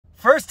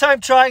First time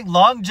trying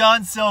Long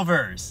John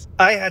Silver's.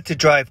 I had to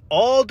drive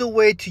all the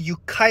way to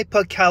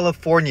Yucaipa,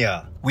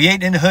 California. We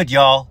ain't in the hood,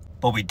 y'all,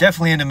 but we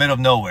definitely in the middle of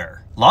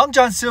nowhere. Long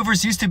John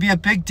Silver's used to be a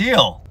big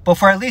deal, but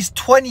for at least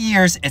 20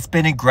 years, it's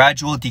been in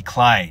gradual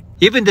decline.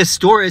 Even the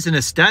store isn't a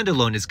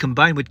standalone, it's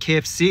combined with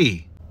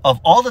KFC. Of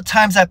all the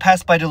times I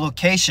passed by the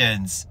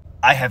locations,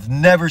 I have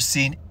never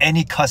seen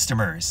any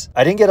customers.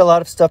 I didn't get a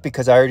lot of stuff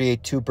because I already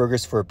ate 2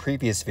 burgers for a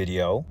previous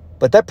video.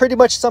 But that pretty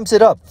much sums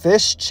it up.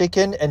 Fish,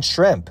 chicken, and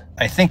shrimp.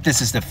 I think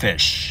this is the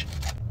fish.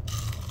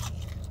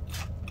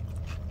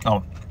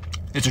 Oh,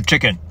 it's a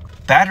chicken.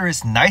 Batter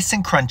is nice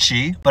and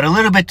crunchy, but a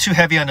little bit too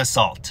heavy on the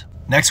salt.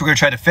 Next, we're gonna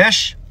try the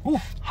fish.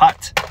 Ooh,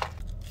 hot.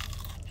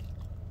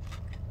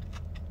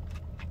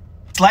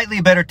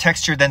 Slightly better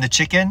texture than the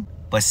chicken,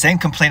 but same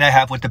complaint I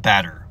have with the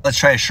batter. Let's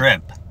try a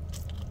shrimp.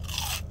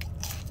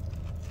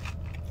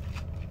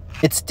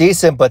 It's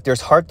decent, but there's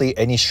hardly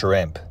any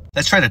shrimp.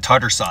 Let's try the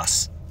tartar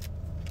sauce.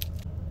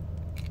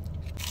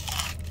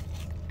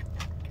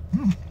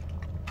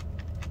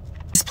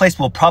 This place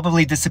will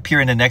probably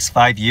disappear in the next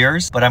 5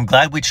 years, but I'm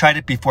glad we tried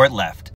it before it left.